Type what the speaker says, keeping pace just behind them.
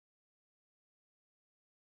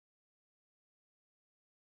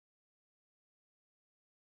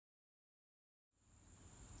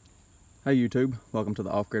Hey YouTube, welcome to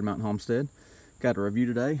the Off-Grid Mountain Homestead. Got a review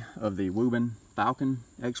today of the Wuben Falcon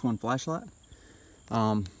X1 flashlight.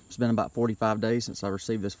 It's been about 45 days since I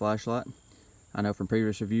received this flashlight. I know from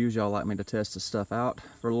previous reviews y'all like me to test this stuff out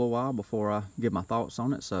for a little while before I give my thoughts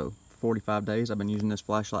on it. So 45 days I've been using this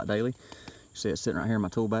flashlight daily. You see it's sitting right here in my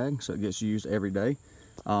tool bag, so it gets used every day.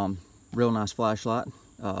 Real nice flashlight.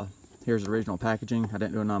 Here's the original packaging. I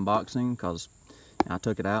didn't do an unboxing because I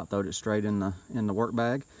took it out, throwed it straight in the work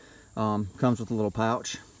bag. Comes with a little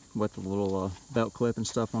pouch with a little belt clip and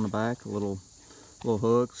stuff on the back, a little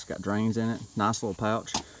hook. It's got drains in it. Nice little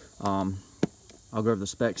pouch. I'll go over the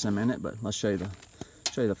specs in a minute, but let's show you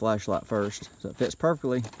the flashlight first. So it fits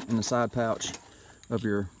perfectly in the side pouch of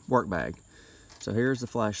your work bag. So here's the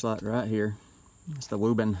flashlight right here. It's the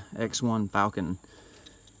Wuben X1 Falcon.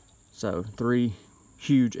 So 3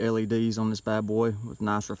 huge LEDs on this bad boy with a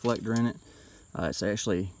nice reflector in it. It's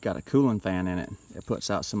actually got a cooling fan in it. It puts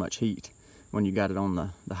out so much heat when you got it on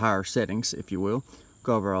the higher settings, if you will.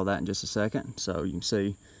 Go over all that in just a second. So you can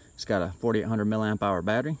see it's got a 4800 milliamp hour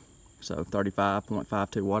battery, so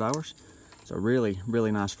 35.52 watt hours. So really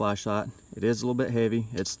nice flashlight. It is a little bit heavy.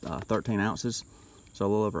 It's 13 ounces, so a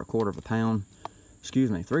little over 1/4 pound. Excuse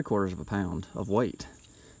me, 3/4 pound of weight.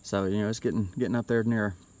 So you know it's getting up there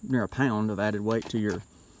near a pound of added weight to your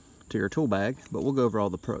tool bag. But we'll go over all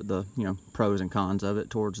the pros and cons of it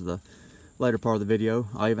towards the later part of the video.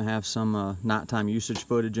 I even have some nighttime usage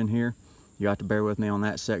footage in here. You have to bear with me on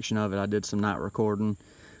that section of it. I did some night recording.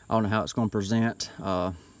 I don't know how it's going to present.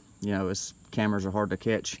 Cameras are hard to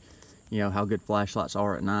catch. How good flashlights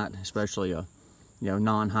are at night, especially a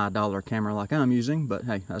non-high dollar camera like I'm using. But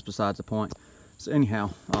hey, that's besides the point. So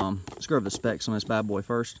anyhow, let's go over the specs on this bad boy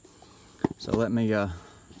first. So let me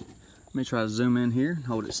try to zoom in here,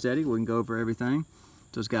 hold it steady. We can go over everything.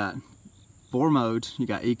 So it's got 4 modes. You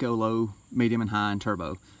got eco, low, medium, and high, and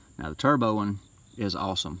turbo. Now the turbo one is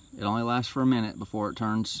awesome. It only lasts for a minute before it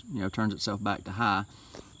turns itself back to high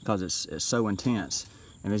because it's so intense.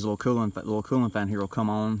 And this little cooling fan here will come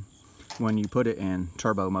on when you put it in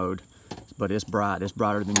turbo mode. But it's bright. It's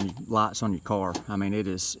brighter than your lights on your car. I mean, it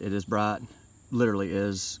is bright. Literally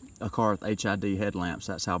is a car with HID headlamps.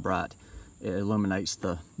 That's how bright it illuminates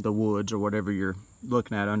the woods or whatever you're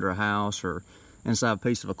looking at under a house or inside a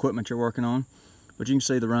piece of equipment you're working on. But you can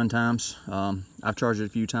see the run times. I've charged it a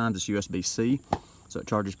few times. It's USB-C, so it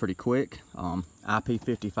charges pretty quick.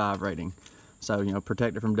 IP55 rating, so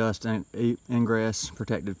protected from dust and ingress,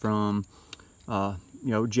 protected from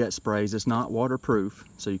jet sprays. It's not waterproof,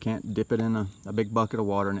 so you can't dip it in a big bucket of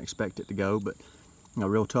water and expect it to go. But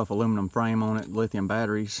real tough aluminum frame on it, lithium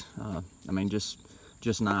batteries. I mean, just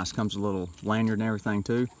nice. Comes with a little lanyard and everything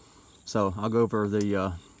too. So I'll go over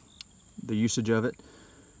the usage of it,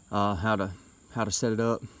 how to set it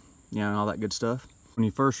up, and all that good stuff. When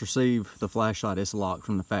you first receive the flashlight, it's locked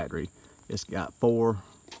from the factory. It's got 4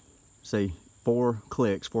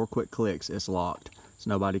 clicks, 4 quick clicks. It's locked, so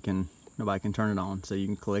nobody can turn it on. So you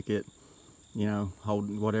can click it, hold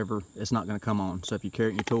whatever. It's not going to come on. So if you carry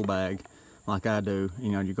it in your tool bag, like I do,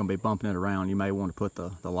 you're going to be bumping it around. You may want to put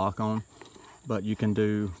the lock on. But you can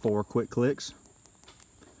do 4 quick clicks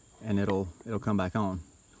and it'll come back on.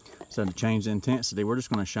 So to change the intensity, we're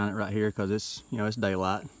just going to shine it right here because it's it's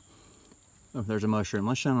daylight. Oh, there's a mushroom.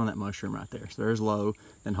 Let's shine on that mushroom right there. So there's low,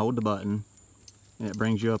 then hold the button and it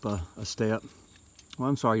brings you up a step. Well,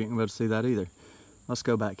 I'm sorry you ain't able to see that either. Let's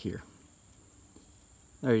go back here.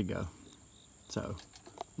 There you go. So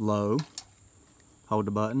low, hold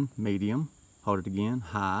the button, medium, hold it again,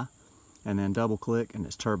 high, and then double click and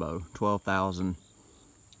it's turbo, 12,000.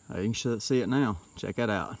 You can see it now. Check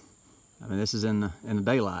that out. I mean, this is in the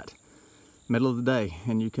daylight, middle of the day,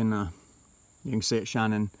 and you can see it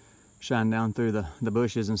shining down through the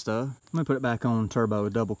bushes and stuff. I'm gonna put it back on turbo,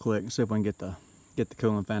 double click, and see if we can get the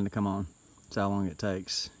cooling fan to come on. That's how long it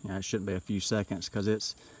takes. It shouldn't be a few seconds because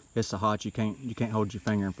it's so hot you can't hold your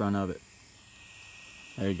finger in front of it.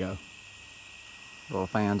 There you go. Little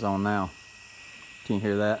fan's on now. Can you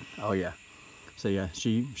hear that? Oh yeah. So yeah,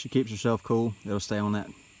 she keeps herself cool. It'll stay on that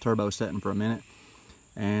turbo setting for a minute.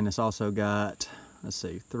 And it's also got, let's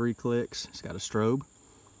see, 3 clicks. It's got a strobe.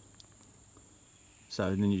 So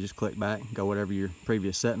then you just click back, go whatever your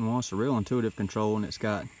previous setting was. So real intuitive control, and it's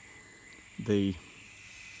got the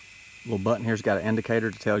little button here's got an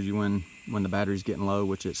indicator to tell you when the battery's getting low,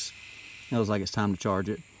 which it looks like it's time to charge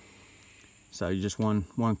it. So you just one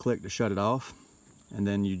click to shut it off. And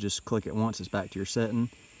then you just click it once, it's back to your setting,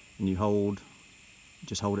 and you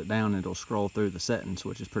just hold it down and it'll scroll through the settings,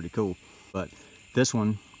 which is pretty cool. But this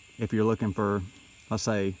one, if you're looking for, let's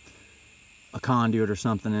say, a conduit or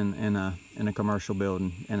something in a commercial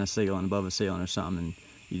building, in a ceiling, above a ceiling or something, and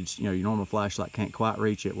your normal flashlight can't quite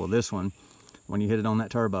reach it. Well, this one, when you hit it on that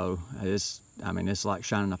turbo, it's like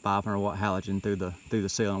shining a 500 watt halogen through the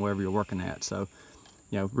ceiling wherever you're working at. So,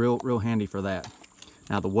 real handy for that.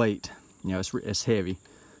 Now the weight, it's heavy,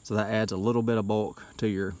 so that adds a little bit of bulk to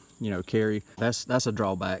your carry. That's a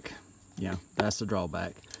drawback. That's the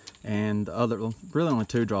drawback. And the other, really only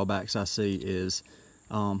two drawbacks I see is,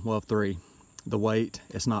 well, three. The weight,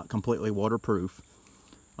 it's not completely waterproof.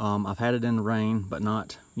 I've had it in the rain, but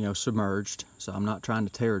not, submerged. So I'm not trying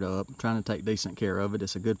to tear it up. I'm trying to take decent care of it.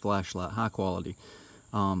 It's a good flashlight, high quality.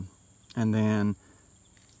 And then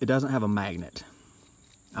it doesn't have a magnet.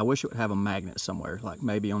 I wish it would have a magnet somewhere, like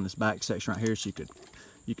maybe on this back section right here, so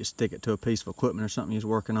you could stick it to a piece of equipment or something you're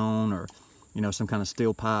working on, or some kind of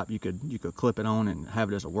steel pipe. You could clip it on and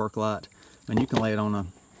have it as a work light. And you can lay it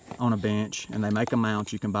on a bench, and they make a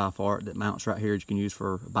mount you can buy for it that mounts right here. You can use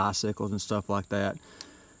for bicycles and stuff like that.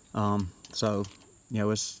 So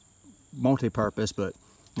it's multi-purpose, but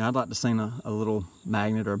I'd like to see a little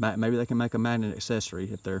magnet, or maybe they can make a magnet accessory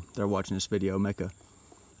if they're watching this video. Make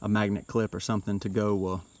a magnet clip or something to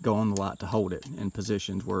go on the light to hold it in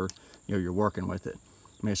positions where you're working with it.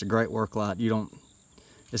 I mean, it's a great work light.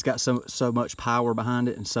 It's got so much power behind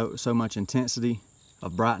it, and so much intensity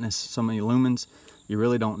of brightness, so many lumens. You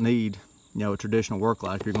really don't need a traditional work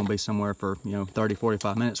light if you're going to be somewhere for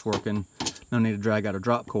 30-45 minutes working. No need to drag out a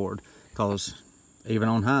drop cord, because even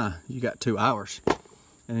on high you got 2 hours.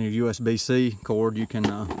 And your USB-C cord, you can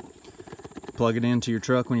plug it into your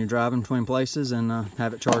truck when you're driving between places and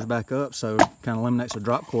have it charged back up. So it kind of eliminates a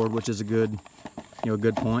drop cord, which is a good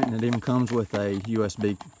good point. And it even comes with a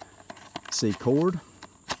USB-C cord,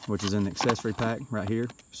 which is in the accessory pack right here.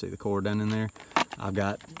 See the cord down in there. I've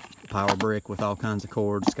got a power brick with all kinds of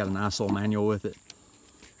cords. It's got a nice little manual with it.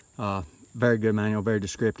 Very good manual, very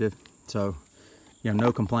descriptive. So,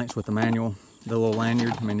 no complaints with the manual. The little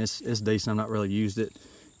lanyard, I mean, it's decent. I've not really used it.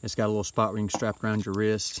 It's got a little spot where you can strap it around your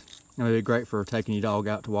wrist. It'd be great for taking your dog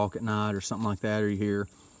out to walk at night or something like that, or you hear,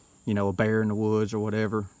 a bear in the woods or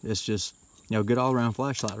whatever. It's just, good all-around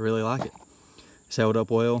flashlight. I really like it. It's held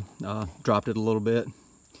up well. Dropped it a little bit,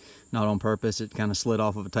 not on purpose. It kind of slid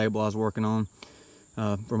off of a table I was working on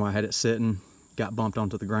from where I had it sitting. Got bumped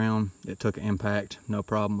onto the ground. It took an impact. No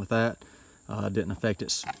problem with that. Didn't affect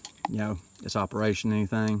its, its operation or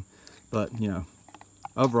anything. But,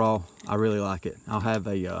 overall, I really like it. I'll have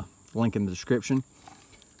a link in the description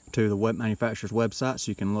to the manufacturer's website,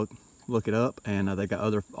 so you can look it up. And they got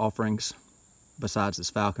other offerings besides this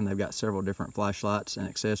Falcon. They've got several different flashlights and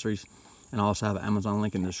accessories, and I also have an Amazon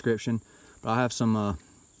link in the description. But I have some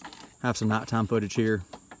nighttime footage here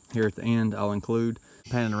at the end. I'll include.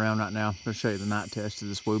 Panning around right now. I'm going to show you the night test of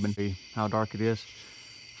this Wuben. See how dark it is.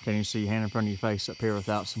 Can't even see your hand in front of your face up here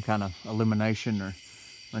without some kind of illumination, or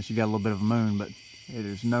unless you got a little bit of a moon. But it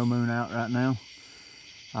is no moon out right now.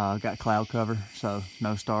 Got cloud cover, so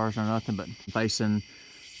no stars or nothing, but facing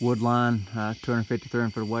wood line, 250,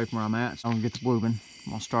 300 feet away from where I'm at. So I'm gonna get the Wuben. I'm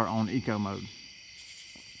gonna start on eco mode.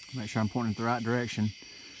 Make sure I'm pointing in the right direction.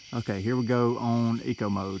 Okay, here we go on eco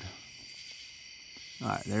mode. All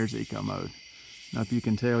right, there's eco mode. Now, if you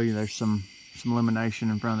can tell, there's some illumination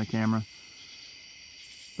in front of the camera,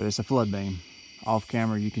 but it's a flood beam. Off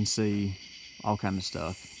camera, you can see all kinds of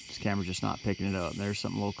stuff. This camera's just not picking it up. There's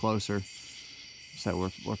something a little closer.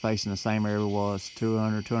 So we're facing the same area we was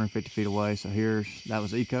 250 feet away. So that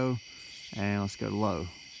was eco, and let's go to low.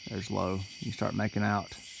 There's low. You start making out,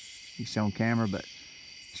 you can see on camera, but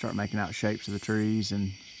you start making out shapes of the trees,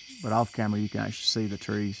 but off camera you can actually see the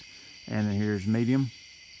trees. And then here's medium.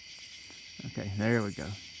 Okay, there we go.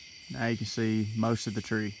 Now you can see most of the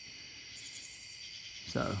tree.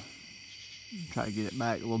 So try to get it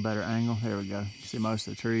back a little better angle. There we go. You can see most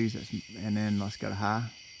of the trees. And then let's go to high.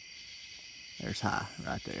 There's high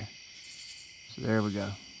right there. So there we go.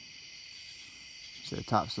 See the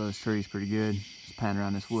tops of those trees pretty good. Just pan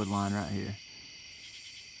around this wood line right here.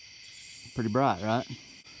 Pretty bright, right?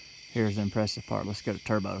 Here's the impressive part. Let's go to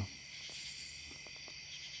turbo.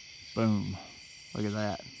 Boom. Look at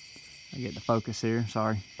that. I get the focus here.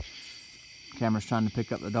 Sorry. Camera's trying to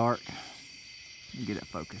pick up the dark. And get it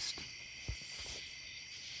focused.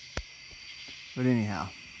 But anyhow,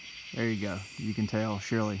 there you go. You can tell,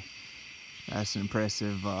 surely, that's an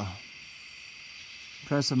impressive amount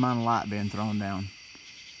of light being thrown down.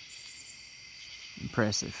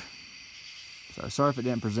 Impressive. So sorry if it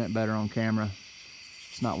didn't present better on camera.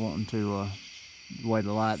 It's not wanting to, the way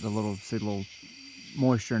the light, see the little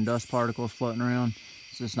moisture and dust particles floating around.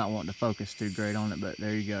 It's just not wanting to focus too great on it, but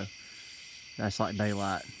there you go. That's like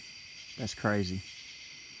daylight. That's crazy.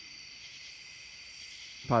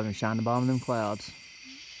 Probably gonna shine the bottom of them clouds.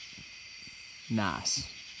 Nice.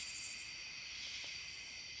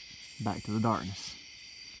 back to the darkness.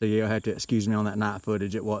 So yeah, you'll have to excuse me on that night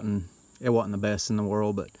footage. It wasn't the best in the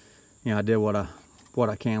world, but you know, I did what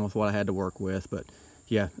I can with what I had to work with. But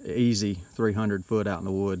yeah, easy 300 foot out in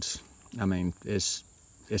the woods. I mean, it's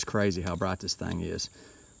crazy how bright this thing is.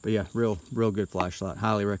 But yeah, real good flashlight.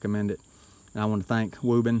 Highly recommend it. And I want to thank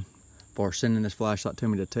Wuben for sending this flashlight to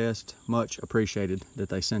me to test. Much appreciated that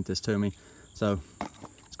they sent this to me. So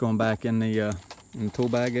it's going back in the tool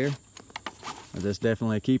bag there. That's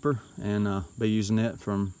definitely a keeper, and be using it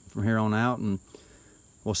from here on out, and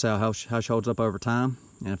we'll see how she holds up over time.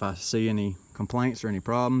 And if I see any complaints or any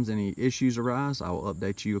problems, any issues arise, I will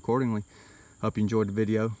update you accordingly. Hope you enjoyed the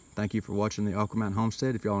video. Thank you for watching the Aqua Mountain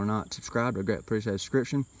Homestead. If y'all are not subscribed, I'd greatly appreciate a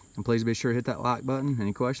subscription. And please be sure to hit that like button.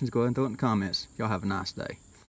 Any questions, go ahead and throw it in the comments. Y'all have a nice day.